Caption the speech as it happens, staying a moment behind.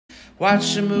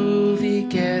Watch a movie,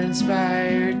 get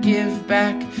inspired, give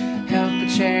back, help a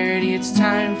charity. It's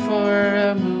time for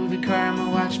a movie karma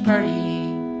watch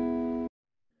party.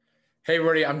 Hey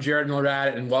everybody, I'm Jared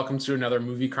Milrad, and welcome to another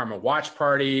Movie Karma Watch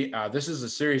Party. This is a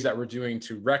series that we're doing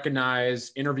to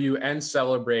recognize, interview, and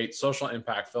celebrate social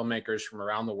impact filmmakers from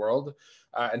around the world.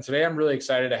 And today I'm really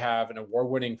excited to have an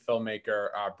award-winning filmmaker,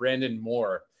 Brandon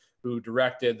Moore, who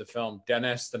directed the film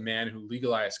Dennis, the Man Who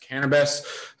Legalized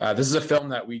Cannabis. This is a film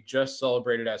that we just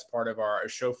celebrated as part of our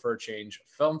Show for a Change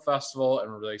Film Festival, and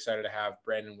we're really excited to have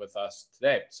Brandon with us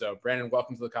today. So Brandon,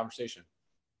 welcome to the conversation.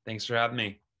 Thanks for having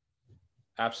me.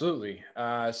 Absolutely.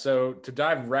 So to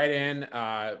dive right in,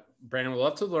 Brandon, we'd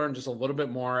love to learn just a little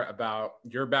bit more about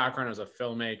your background as a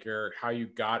filmmaker, how you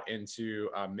got into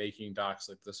making docs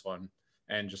like this one,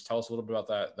 and just tell us a little bit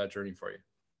about that journey for you.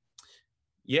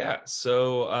 Yeah,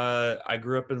 so I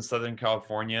grew up in Southern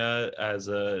California as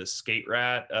a skate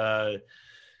rat,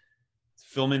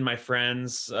 filming my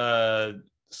friends,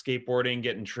 skateboarding,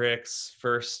 getting tricks,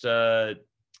 first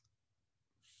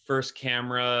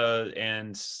camera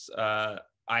and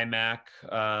iMac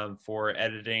for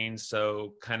editing.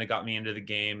 So kind of got me into the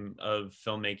game of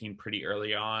filmmaking pretty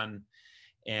early on.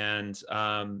 And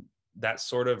that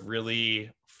sort of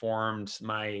really formed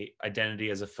my identity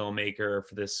as a filmmaker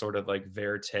for this sort of like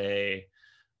verite,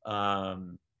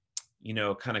 kind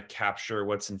of capture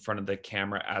what's in front of the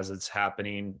camera as it's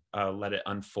happening, let it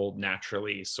unfold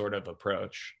naturally sort of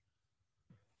approach.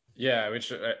 Yeah,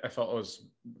 which I felt was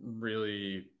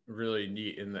really, really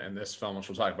neat in this film, which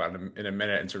we'll talk about in a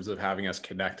minute, in terms of having us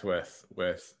connect with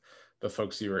the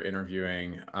folks you were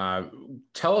interviewing.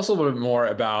 Tell us a little bit more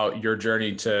about your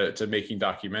journey to making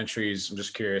documentaries. I'm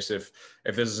just curious if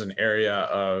this is an area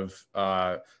of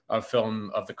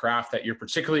film, of the craft, that you're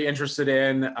particularly interested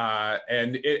in,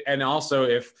 and also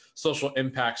if social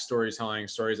impact storytelling,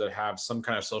 stories that have some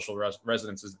kind of social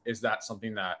resonance, is that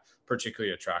something that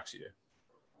particularly attracts you?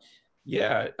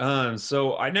 Yeah,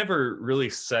 so I never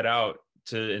really set out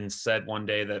and said one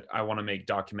day that I want to make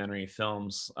documentary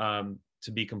films. To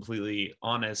be completely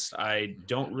honest, I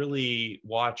don't really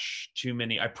watch too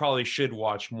many. I probably should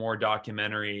watch more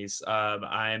documentaries.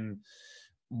 I'm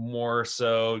more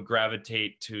so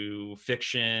gravitate to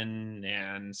fiction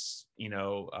and,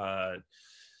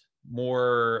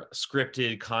 more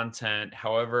scripted content.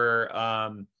 However,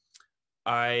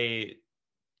 I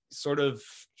sort of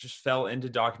just fell into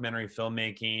documentary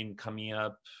filmmaking, coming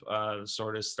up,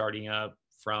 sort of starting up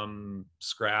from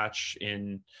scratch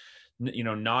in,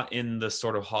 not in the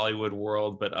sort of Hollywood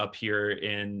world, but up here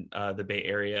in the Bay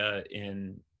Area,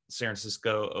 in San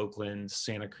Francisco, Oakland,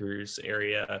 Santa Cruz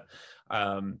area.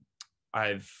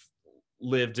 I've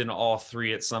lived in all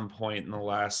three at some point in the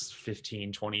last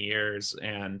 15, 20 years.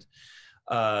 And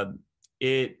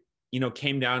it,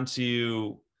 came down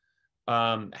to,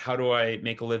 how do I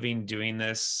make a living doing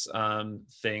this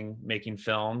thing, making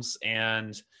films,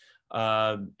 and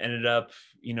ended up,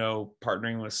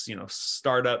 partnering with,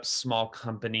 startups, small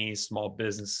companies, small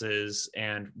businesses,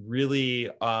 and really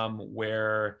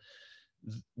where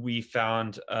we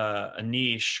found a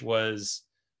niche was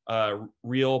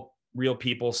real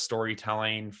people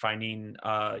storytelling, finding,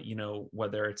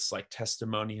 whether it's like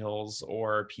testimonials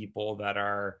or people that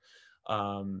are,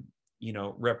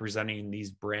 representing these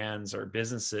brands or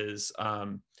businesses.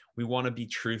 We want to be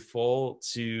truthful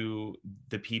to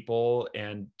the people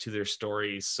and to their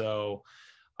stories. So,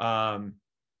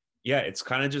 it's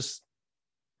kind of just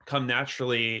come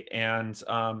naturally. And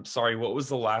sorry, what was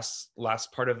the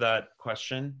last part of that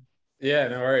question? Yeah,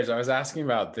 no worries. I was asking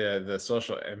about the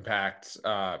social impact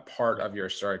part of your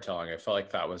storytelling. I felt like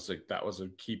that was a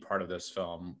key part of this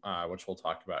film, which we'll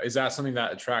talk about. Is that something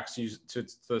that attracts you to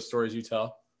the stories you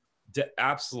tell?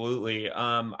 Absolutely.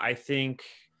 I think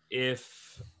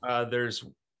if there's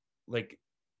like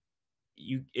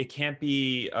it can't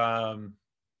be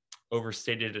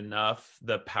overstated enough,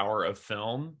 the power of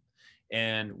film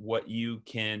and what you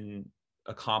can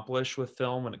accomplish with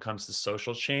film when it comes to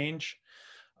social change.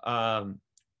 And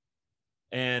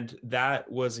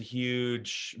that was a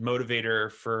huge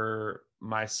motivator for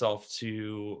myself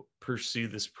to pursue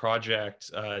this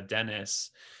project,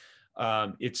 Dennis.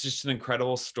 It's just an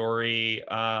incredible story.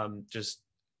 Just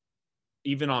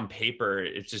even on paper,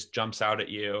 it just jumps out at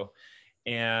you.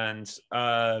 And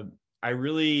I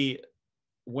really,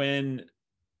 when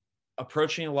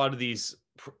approaching a lot of these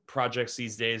projects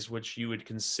these days, which you would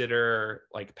consider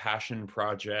like passion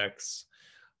projects,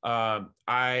 I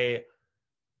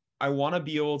want to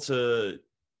be able to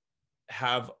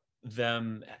have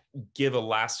them give a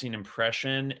lasting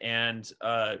impression and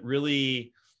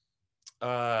really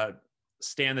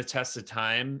stand the test of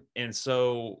time. And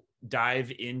so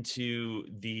dive into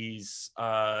these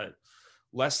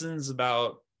lessons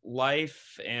about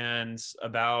life and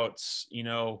about, you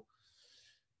know,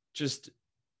 just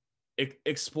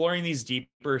exploring these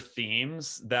deeper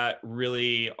themes that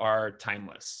really are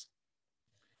timeless.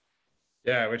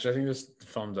 Yeah, which I think this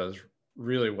film does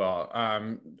really well.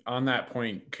 On that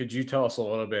point, could you tell us a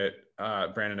little bit,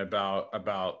 Brandon,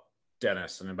 about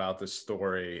Dennis and about this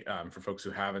story, for folks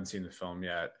who haven't seen the film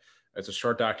yet? It's a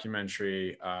short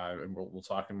documentary, and we'll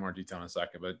talk in more detail in a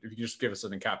second. But if you could just give us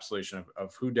an encapsulation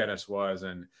of who Dennis was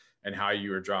and how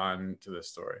you were drawn to this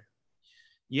story.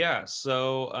 Yeah,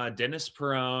 so Dennis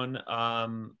Peron,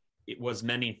 it was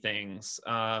many things.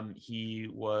 He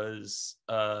was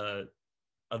a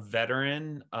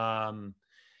veteran,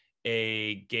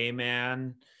 a gay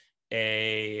man,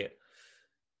 a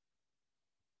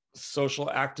social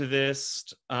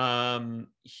activist.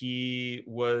 He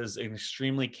was an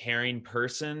extremely caring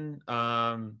person.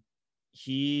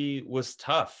 He was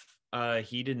tough.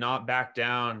 He did not back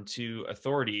down to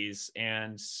authorities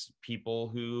and people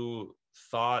who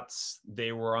thought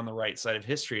they were on the right side of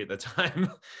history at the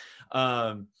time.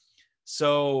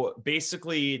 So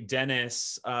basically,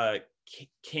 Dennis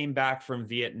came back from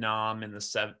Vietnam in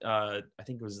the I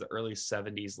think it was the early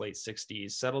 70s, late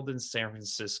 60s, settled in San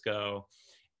Francisco,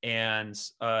 and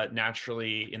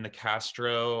naturally in the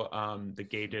Castro, the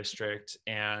gay district,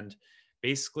 and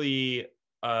basically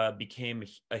became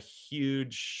a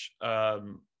huge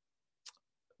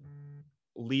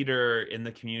leader in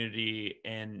the community,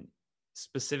 and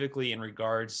specifically in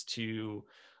regards to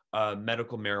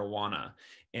medical marijuana.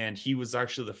 And he was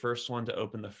actually the first one to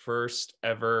open the first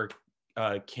ever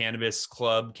cannabis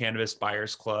club, cannabis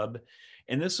buyers club.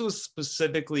 And this was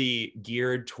specifically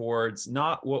geared towards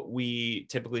not what we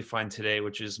typically find today,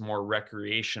 which is more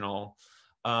recreational,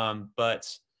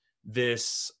 but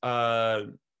this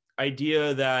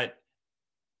idea that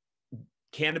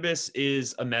cannabis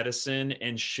is a medicine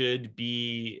and should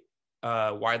be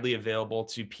widely available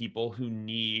to people who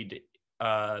need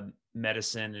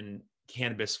medicine and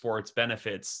cannabis for its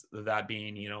benefits, that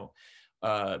being, you know,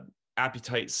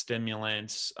 appetite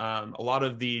stimulants. A lot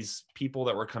of these people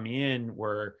that were coming in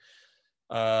were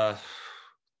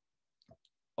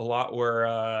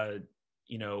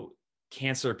you know,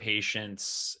 cancer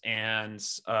patients and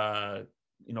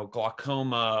you know,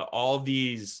 glaucoma, all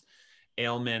these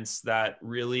ailments that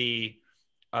really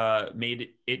made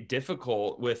it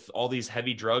difficult with all these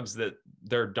heavy drugs that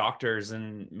their doctors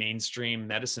and mainstream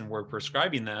medicine were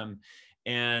prescribing them.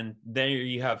 And then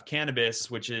you have cannabis,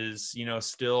 which is, you know,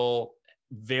 still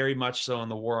very much so in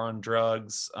the war on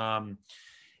drugs.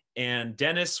 And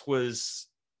Dennis was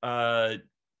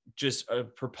just a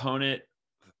proponent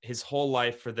his whole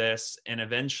life for this, and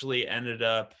eventually ended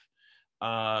up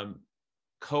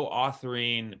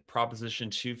co-authoring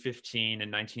Proposition 215 in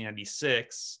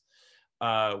 1996,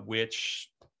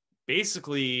 which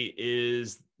basically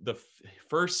is the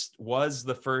first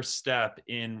step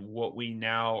in what we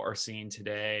now are seeing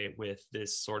today with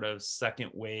this sort of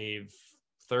second wave,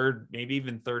 third, maybe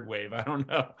even third wave, I don't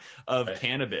know, of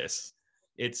cannabis.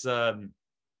 It's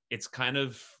kind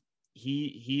of,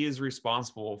 he is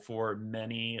responsible for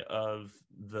many of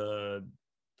the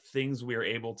things we are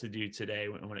able to do today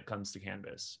when it comes to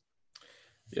cannabis.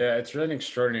 Yeah, it's really an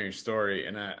extraordinary story.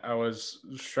 And I was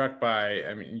struck by,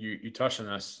 I mean, you touched on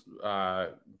this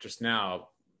just now,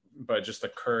 but just the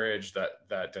courage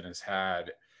that Dennis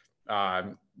had,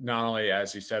 not only,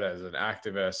 as you said, as an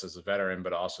activist, as a veteran,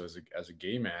 but also as a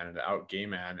gay man, an out gay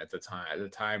man at the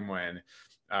time when,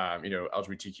 you know,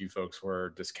 LGBTQ folks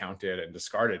were discounted and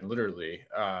discarded, literally.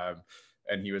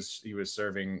 And he was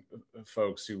serving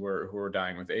folks who were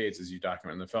dying with AIDS, as you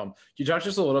document in the film. Can you talk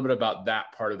just a little bit about that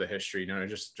part of the history? You know,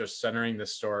 just centering the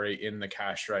story in the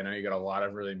Castro. I know you got a lot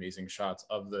of really amazing shots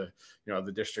of the, you know, of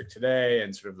the district today,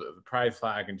 and sort of the pride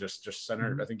flag, and just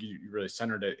centered. Mm-hmm. I think you really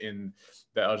centered it in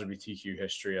the LGBTQ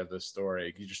history of the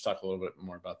story. Can you just talk a little bit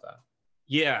more about that?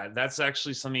 Yeah, that's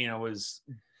actually something I was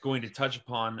going to touch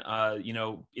upon. You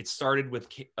know, it started with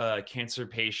cancer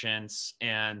patients,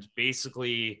 and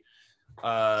basically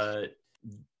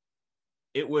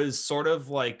it was sort of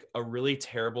like a really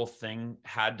terrible thing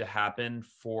had to happen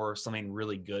for something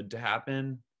really good to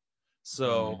happen.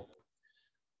 So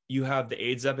you have the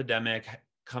AIDS epidemic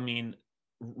coming,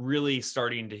 really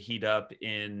starting to heat up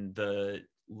in the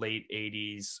late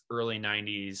 80s, early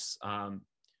 90s.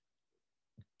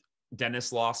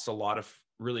 Dennis lost a lot of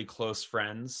really close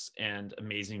friends and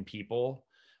amazing people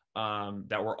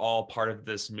that were all part of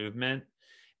this movement.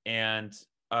 And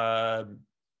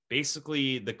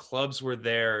basically the clubs were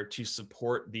there to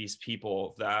support these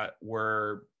people that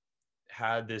were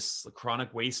had this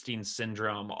chronic wasting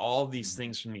syndrome, all of these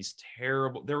things from these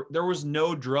terrible, there was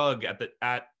no drug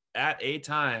at a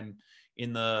time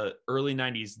in the early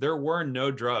 90s. There were no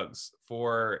drugs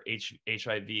for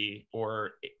HIV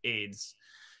or AIDS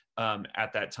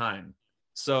at that time.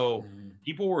 So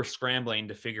people were scrambling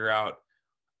to figure out,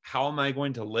 how am I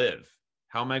going to live?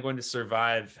 How am I going to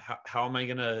survive? How am I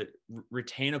going to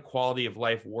retain a quality of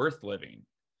life worth living?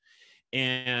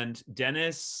 And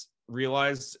Dennis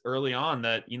realized early on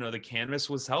that, you know, the cannabis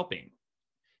was helping.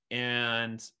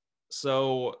 And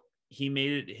so he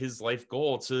made it his life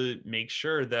goal to make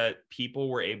sure that people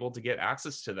were able to get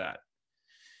access to that.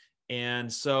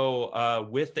 And so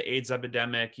with the AIDS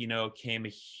epidemic, you know, came a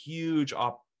huge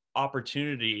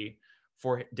opportunity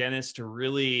for Dennis to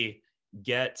really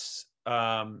get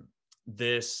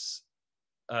this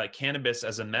cannabis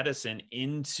as a medicine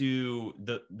into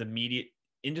the media,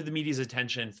 into the media's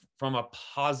attention from a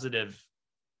positive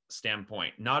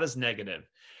standpoint, not as negative.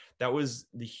 That was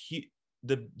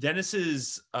the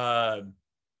Dennis's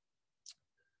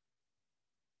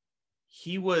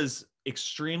he was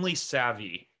extremely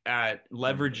savvy at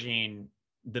leveraging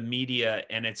the media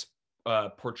and its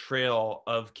portrayal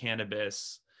of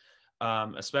cannabis,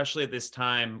 especially at this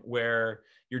time where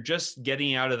you're just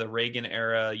getting out of the Reagan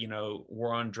era, you know,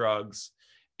 war on drugs,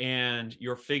 and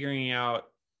you're figuring out,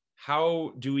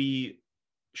 how do we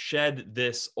shed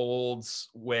this old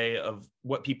way of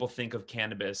what people think of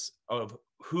cannabis, of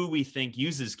who we think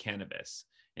uses cannabis?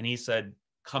 And he said,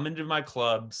 come into my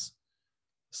clubs,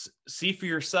 see for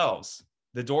yourselves.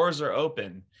 The doors are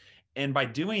open. And by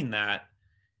doing that,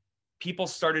 people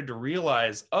started to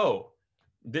realize, oh,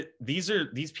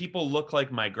 these people look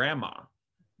like my grandma.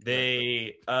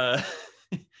 They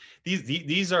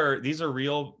these are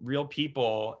real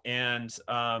people, and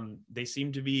they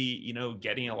seem to be, you know,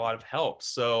 getting a lot of help.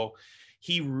 So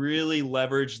he really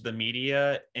leveraged the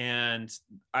media. And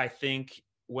I think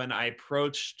when I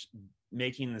approached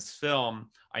making this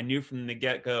film, I knew from the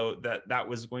get-go that that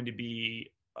was going to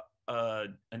be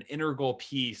an integral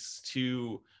piece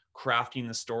to crafting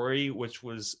the story, which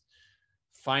was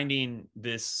finding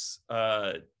this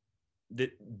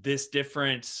this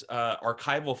different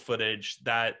archival footage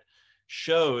that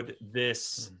showed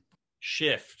this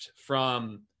shift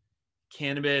from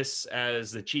cannabis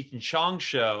as the Cheech and Chong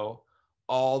show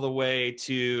all the way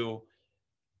to,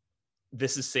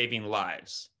 this is saving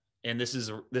lives, and this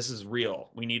is real.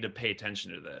 We need to pay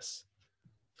attention to this.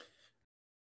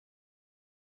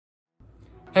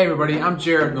 Hey everybody, I'm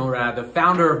Jared Milrad, the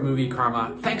founder of Movie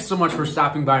Karma. Thanks so much for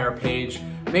stopping by our page.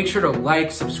 Make sure to like,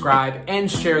 subscribe,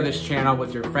 and share this channel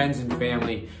with your friends and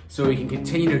family so we can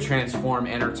continue to transform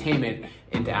entertainment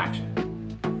into action.